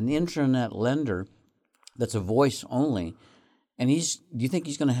an internet lender that's a voice only, and do you think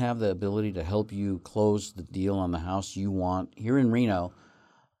he's going to have the ability to help you close the deal on the house you want here in Reno?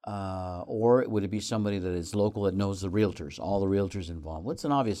 Or would it be somebody that is local that knows the realtors, all the realtors involved? Well, it's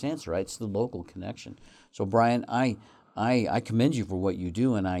an obvious answer, right? It's the local connection. So, Brian, I commend you for what you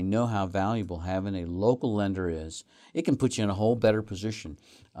do, and I know how valuable having a local lender is. It can put you in a whole better position,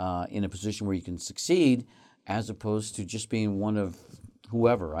 in a position where you can succeed, as opposed to just being one of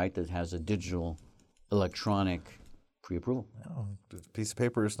whoever, right, that has a digital, electronic pre-approval. A piece of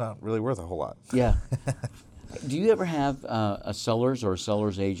paper is not really worth a whole lot. Yeah. Do you ever have a seller's or a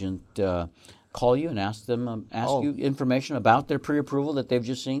seller's agent call you and ask you information about their pre-approval that they've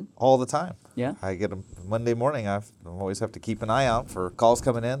just seen? All the time. Yeah. I get them Monday morning. I always have to keep an eye out for calls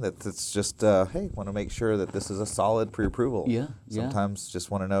coming in that's just, hey, want to make sure that this is a solid pre-approval. Yeah. Sometimes just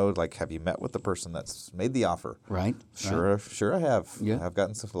want to know, like, have you met with the person that's made the offer? Right. Sure I have. Yeah. I've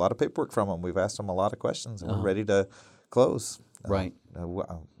gotten a lot of paperwork from them. We've asked them a lot of questions, and we're ready to close. Right.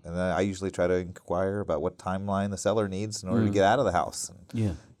 And then I usually try to inquire about what timeline the seller needs in order to get out of the house.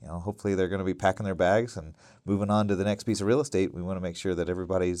 And, hopefully they're going to be packing their bags and moving on to the next piece of real estate. We want to make sure that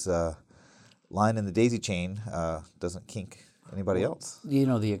everybody's line in the daisy chain doesn't kink anybody else.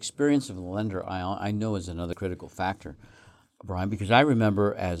 The experience of the lender, I know, is another critical factor, Brian, because I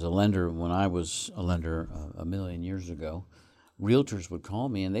remember as a lender, when I was a lender a million years ago, realtors would call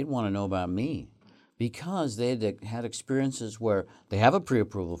me and they'd want to know about me, because they had experiences where they have a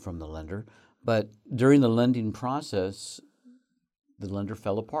pre-approval from the lender, but during the lending process, the lender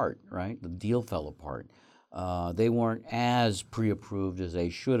fell apart, right? The deal fell apart. They weren't as pre-approved as they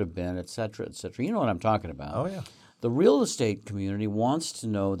should have been, et cetera, et cetera. You know what I'm talking about. Oh, yeah. The real estate community wants to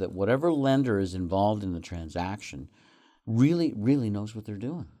know that whatever lender is involved in the transaction really, really knows what they're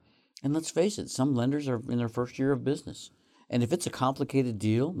doing. And let's face it, some lenders are in their first year of business. And if it's a complicated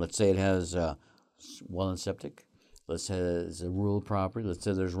deal, let's say it has well and septic, let's say it's a rural property, let's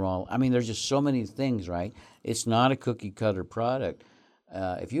say there's there's just so many things, right? It's not a cookie cutter product.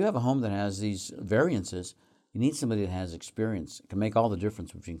 If you have a home that has these variances, you need somebody that has experience. It can make all the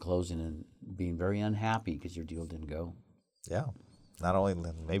difference between closing and being very unhappy because your deal didn't go. Yeah. Not only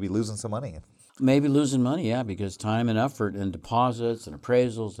maybe losing some money. Maybe losing money, yeah, because time and effort and deposits and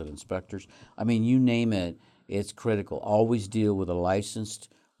appraisals and inspectors. I mean, you name it, it's critical. Always deal with a licensed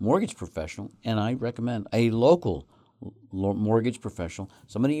mortgage professional, and I recommend a local mortgage professional,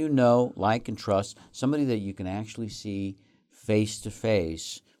 somebody you know, like, and trust, somebody that you can actually see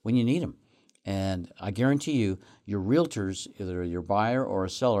face-to-face when you need them. And I guarantee you, your realtors, either your buyer or a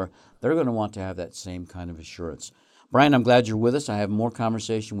seller, they're going to want to have that same kind of assurance. Brian, I'm glad you're with us. I have more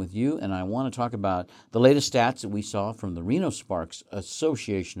conversation with you, and I want to talk about the latest stats that we saw from the Reno Sparks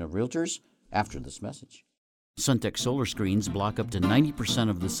Association of Realtors after this message. Suntech solar screens block up to 90%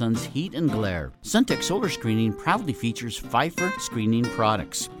 of the sun's heat and glare. Suntech solar screening proudly features Pfeiffer screening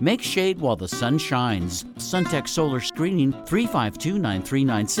products. Make shade while the sun shines. Suntech solar screening,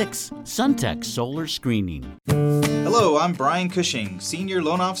 352-9396. Suntech solar screening. Hello, I'm Brian Cushing, Senior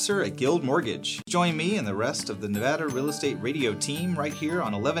Loan Officer at Guild Mortgage. Join me and the rest of the Nevada Real Estate Radio team right here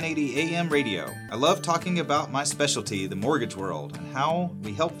on 1180 AM radio. I love talking about my specialty, the mortgage world, and how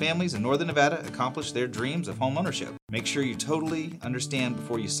we help families in Northern Nevada accomplish their dreams of home ownership. Make sure you totally understand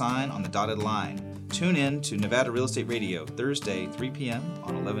before you sign on the dotted line. Tune in to Nevada Real Estate Radio, Thursday, 3 p.m.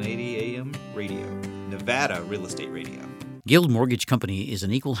 on 1180 AM radio. Nevada Real Estate Radio. Guild Mortgage Company is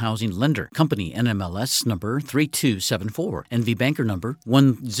an equal housing lender. Company NMLS number 3274, NV Banker number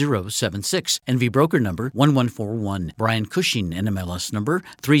 1076, NV Broker number 1141. Brian Cushing NMLS number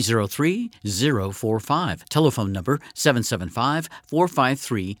 303045. Telephone number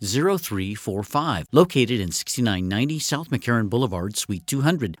 775-453-0345. Located in 6990 South McCarran Boulevard, Suite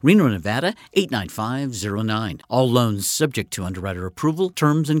 200, Reno, Nevada 89509. All loans subject to underwriter approval.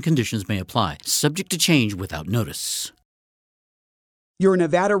 Terms and conditions may apply. Subject to change without notice. Your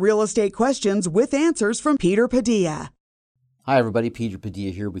Nevada real estate questions with answers from Peter Padilla. Hi, everybody. Peter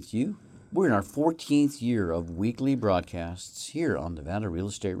Padilla here with you. We're in our 14th year of weekly broadcasts here on Nevada Real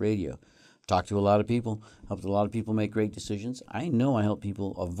Estate Radio. Talked to a lot of people, helped a lot of people make great decisions. I know I help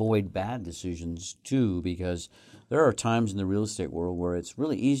people avoid bad decisions, too, because there are times in the real estate world where it's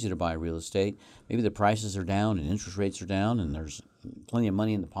really easy to buy real estate. Maybe the prices are down and interest rates are down and there's plenty of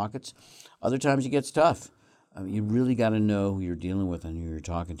money in the pockets. Other times it gets tough. You really got to know who you're dealing with and who you're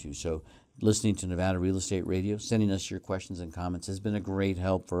talking to. So listening to Nevada Real Estate Radio, sending us your questions and comments has been a great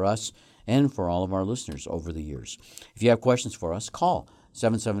help for us and for all of our listeners over the years. If you have questions for us, call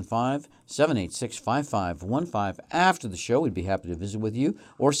 775-786-5515 after the show. We'd be happy to visit with you,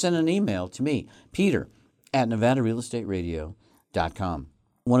 or send an email to me, peter@nevadarealestateradio.com.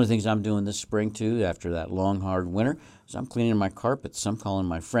 One of the things I'm doing this spring, too, after that long, hard winter, is I'm cleaning my carpets. I'm calling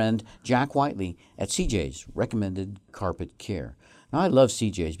my friend Jack Whiteley at CJ's Recommended Carpet Care. Now, I love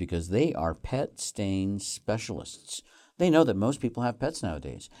CJ's because they are pet stain specialists. They know that most people have pets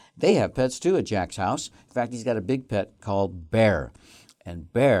nowadays. They have pets, too, at Jack's house. In fact, he's got a big pet called Bear.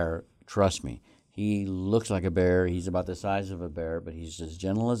 And Bear, trust me, he looks like a bear. He's about the size of a bear, but he's as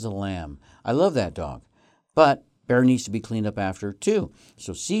gentle as a lamb. I love that dog. But Bear needs to be cleaned up after, too.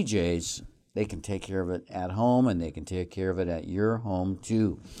 So CJ's, they can take care of it at home, and they can take care of it at your home,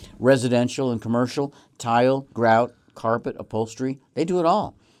 too. Residential and commercial, tile, grout, carpet, upholstery, they do it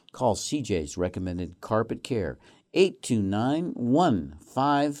all. Call CJ's Recommended Carpet Care,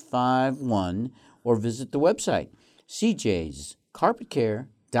 829-1551, or visit the website,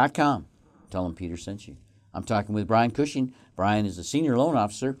 cjscarpetcare.com. Tell them Peter sent you. I'm talking with Brian Cushing. Brian is a senior loan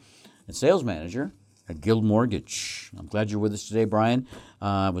officer and sales manager at Guild Mortgage. I'm glad you're with us today, Brian.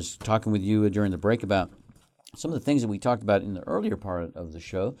 I was talking with you during the break about some of the things that we talked about in the earlier part of the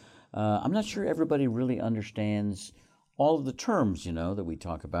show. I'm not sure everybody really understands all of the terms, that we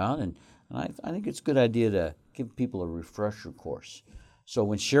talk about, and I think it's a good idea to give people a refresher course. So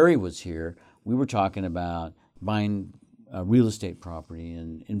when Sherry was here, we were talking about buying real estate property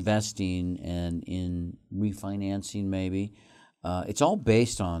and investing and in refinancing maybe. It's all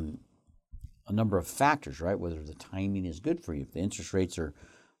based on a number of factors, right? Whether the timing is good for you. If the interest rates are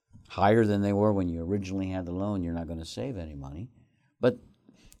higher than they were when you originally had the loan, you're not going to save any money. But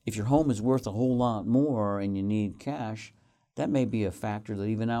if your home is worth a whole lot more and you need cash, that may be a factor that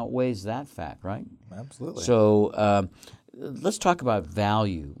even outweighs that fact, right? Absolutely. So let's talk about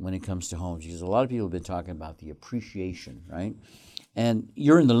value when it comes to homes, because a lot of people have been talking about the appreciation, right? And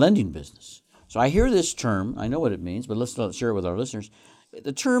you're in the lending business. So I hear this term. I know what it means, but let's share it with our listeners.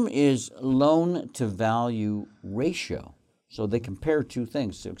 The term is loan-to-value ratio. So they compare two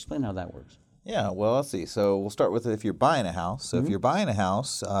things. So explain how that works. Yeah, well, let's see. So we'll start with if you're buying a house. So if you're buying a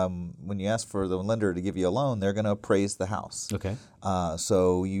house, when you ask for the lender to give you a loan, they're going to appraise the house. Okay.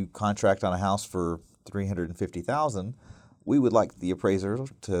 So you contract on a house for $350,000. we would like the appraiser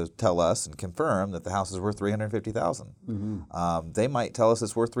to tell us and confirm that the house is worth $350,000. They might tell us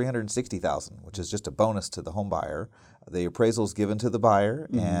it's worth $360,000, which is just a bonus to the home buyer. The appraisal is given to the buyer,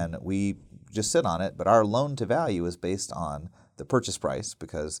 and we just sit on it. But our loan to value is based on the purchase price,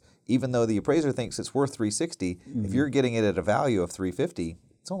 because even though the appraiser thinks it's worth $360,000, if you're getting it at a value of $350,000,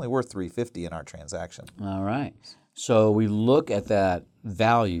 it's only worth $350,000 in our transaction. All right. So we look at that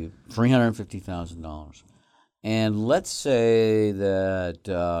value, $350,000. And let's say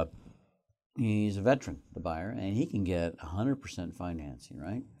that he's a veteran, the buyer, and he can get 100% financing,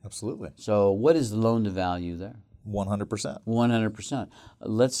 right? Absolutely. So what is the loan to value there? 100%. 100%.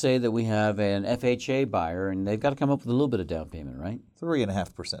 Let's say that we have an FHA buyer, and they've got to come up with a little bit of down payment, right?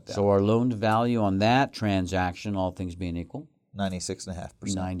 3.5% down. So our loan to value on that transaction, all things being equal? 96.5%.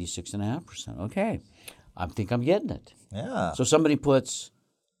 96.5%. Okay. I think I'm getting it. Yeah. So somebody puts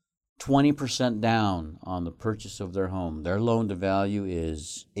 20% down on the purchase of their home. Their loan to value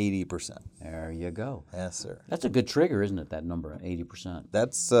is 80%. There you go. Yes, sir. That's a good trigger, isn't it, that number, 80%?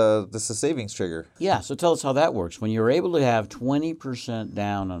 That's a savings trigger. Yeah, so tell us how that works. When you're able to have 20%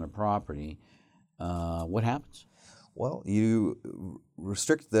 down on a property, what happens? Well, you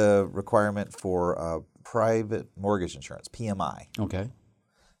restrict the requirement for private mortgage insurance, PMI. Okay.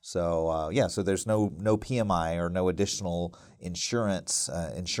 So, so there's no PMI or no additional insurance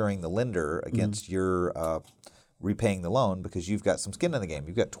insuring the lender against your repaying the loan, because you've got some skin in the game.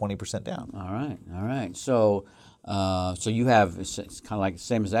 You've got 20% down. All right. So you have, it's kind of like the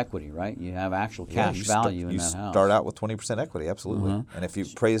same as equity, right? You have actual cash value in that house. You start out with 20% equity, absolutely. And if you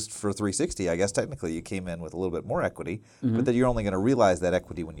praised for $360,000, I guess technically you came in with a little bit more equity, but then you're only going to realize that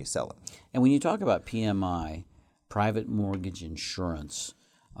equity when you sell it. And when you talk about PMI, private mortgage insurance,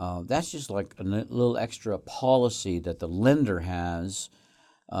 that's just like a little extra policy that the lender has,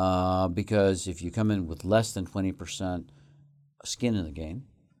 because if you come in with less than 20% skin in the game,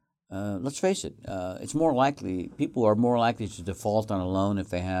 let's face it, it's more likely, people are more likely to default on a loan if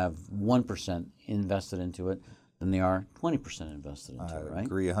they have 1% invested into it than they are 20% invested into it, right? I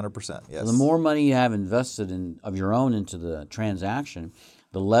agree 100%, yes. So the more money you have invested of your own into the transaction,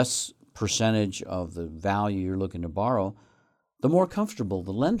 the less percentage of the value you're looking to borrow, the more comfortable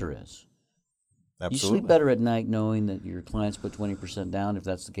the lender is. Absolutely. You sleep better at night knowing that your clients put 20% down, if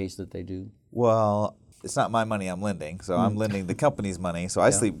that's the case that they do? Well, it's not my money I'm lending, so I'm lending the company's money, so I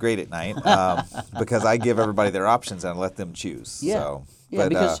sleep great at night because I give everybody their options and let them choose. Yeah, So,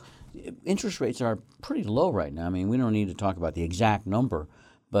 because interest rates are pretty low right now. I mean, we don't need to talk about the exact number,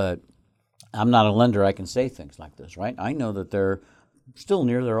 but I'm not a lender. I can say things like this, right? I know that they're still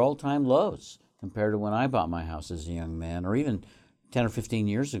near their all-time lows compared to when I bought my house as a young man, or even 10 or 15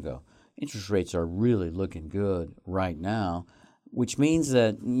 years ago. Interest rates are really looking good right now, which means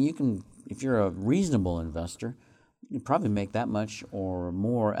that you can, if you're a reasonable investor, you can probably make that much or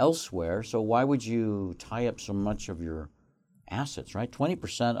more elsewhere. So why would you tie up so much of your assets, right?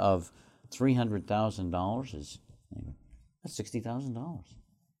 20% of $300,000 is, that's $60,000.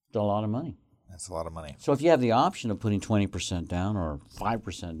 It's a lot of money. That's a lot of money. So if you have the option of putting 20% down or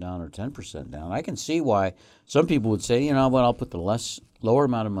 5% down or 10% down, I can see why some people would say, you know what, I'll put the lower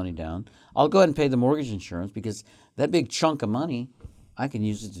amount of money down. I'll go ahead and pay the mortgage insurance, because that big chunk of money, I can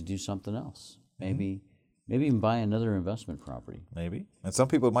use it to do something else. Maybe even buy another investment property. Maybe. And some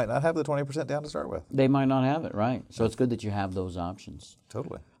people might not have the 20% down to start with. They might not have it, right? So it's good that you have those options.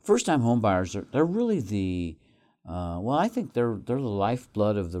 Totally. First-time home buyers, they're really the I think they're the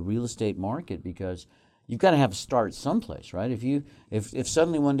lifeblood of the real estate market, because you've got to have a start someplace, right? If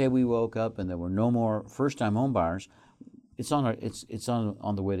suddenly one day we woke up and there were no more first-time home buyers, it's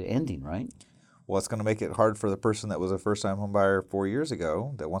on the way to ending, right? Well, it's going to make it hard for the person that was a first-time home buyer 4 years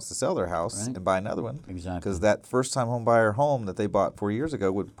ago that wants to sell their house and buy another one. Exactly. Because that first-time home buyer home that they bought 4 years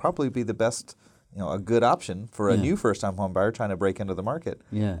ago would probably be the best, a good option for a new first-time home buyer trying to break into the market.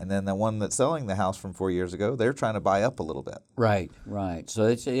 Yeah. And then the one that's selling the house from 4 years ago, they're trying to buy up a little bit. Right. So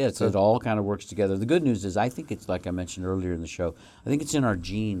it all kind of works together. The good news is, I think it's like I mentioned earlier in the show, I think it's in our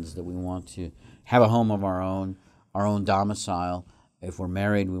genes that we want to have a home of our own domicile. If we're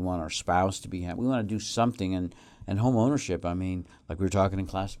married, we want our spouse to be happy. We want to do something. And home ownership, I mean, like we were talking in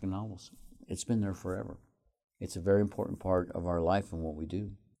classic novels, it's been there forever. It's a very important part of our life and what we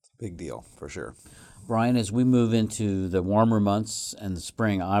do. Big deal, for sure. Brian, as we move into the warmer months and the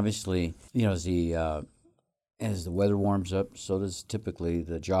spring, obviously, as the weather warms up, so does typically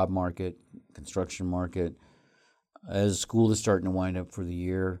the job market, construction market. As school is starting to wind up for the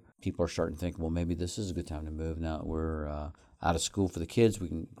year, people are starting to think, well, maybe this is a good time to move. Now that we're out of school for the kids, we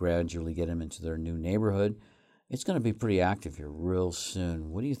can gradually get them into their new neighborhood. It's going to be pretty active here real soon.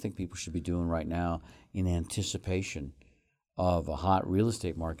 What do you think people should be doing right now in anticipation of a hot real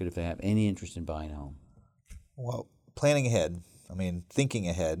estate market if they have any interest in buying a home? Well, planning ahead. I mean, thinking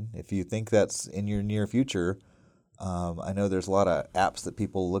ahead. If you think that's in your near future, I know there's a lot of apps that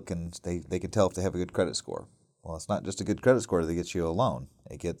people look and they can tell if they have a good credit score. Well, it's not just a good credit score that gets you a loan.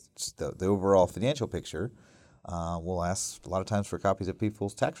 It gets the overall financial picture. We'll ask a lot of times for copies of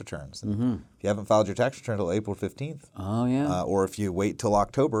people's tax returns. Mm-hmm. If you haven't filed your tax return until April 15th, or if you wait till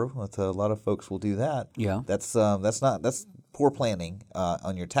October, a lot of folks will do that. Yeah, that's poor planning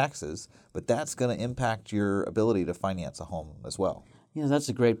on your taxes, but that's going to impact your ability to finance a home as well. Yeah, that's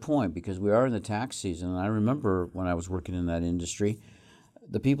a great point because we are in the tax season. And I remember when I was working in that industry,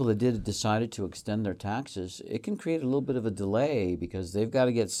 the people that decided to extend their taxes, it can create a little bit of a delay because they've got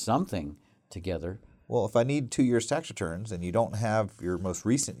to get something together. Well, if I need 2 years tax returns and you don't have your most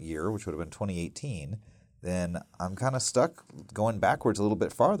recent year, which would have been 2018, then I'm kind of stuck going backwards a little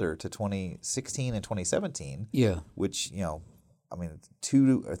bit farther to 2016 and 2017. Yeah. Which,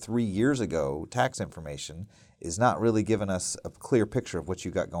 2 or 3 years ago, tax information is not really giving us a clear picture of what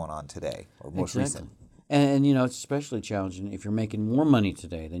you got going on today or most recent. And it's especially challenging if you're making more money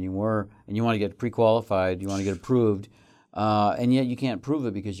today than you were and you want to get pre-qualified, you want to get approved, and yet you can't prove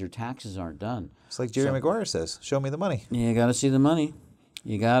it because your taxes aren't done. It's like Jerry Maguire says, show me the money. You got to see the money.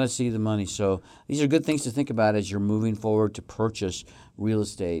 You got to see the money. So these are good things to think about as you're moving forward to purchase real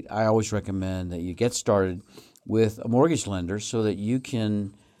estate. I always recommend that you get started with a mortgage lender so that you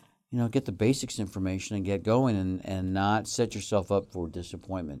can, get the basics information and get going and not set yourself up for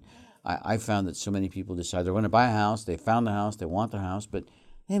disappointment. I found that so many people decide they're going to buy a house, they found the house, they want the house, but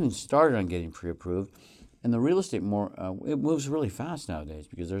they haven't started on getting pre-approved. And the real estate it moves really fast nowadays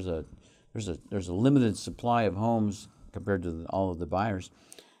because there's a limited supply of homes compared to all of the buyers.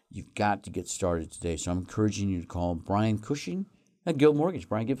 You've got to get started today. So I'm encouraging you to call Brian Cushing at Guild Mortgage.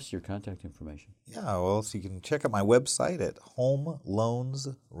 Brian, give us your contact information. Yeah, well, so you can check out my website at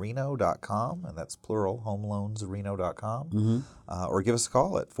homeloansreno.com, and that's plural, homeloansreno.com, Mm-hmm. Or give us a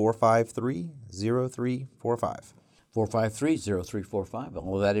call at 453-0345. 453-0345.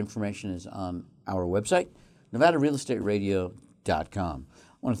 All of that information is on our website, NevadaRealEstateRadio.com.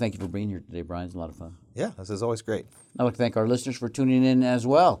 I want to thank you for being here today, Brian. It's a lot of fun. Yeah, this is always great. I'd like to thank our listeners for tuning in as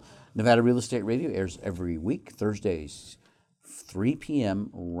well. Nevada Real Estate Radio airs every week, Thursdays, 3 p.m.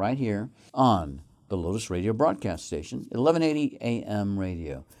 right here on the Lotus Radio broadcast station, 1180 AM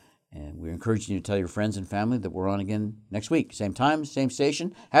radio. And we're encouraging you to tell your friends and family that we're on again next week. Same time, same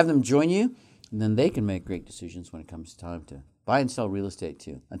station. Have them join you, and then they can make great decisions when it comes time to buy and sell real estate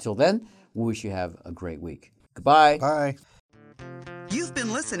too. Until then, we wish you have a great week. Goodbye. Bye. You've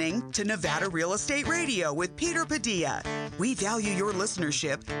been listening to Nevada Real Estate Radio with Peter Padilla. We value your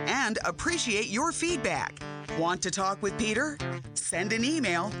listenership and appreciate your feedback. Want to talk with Peter? Send an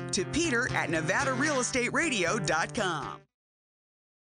email to peter@nevadarealestateradio.com.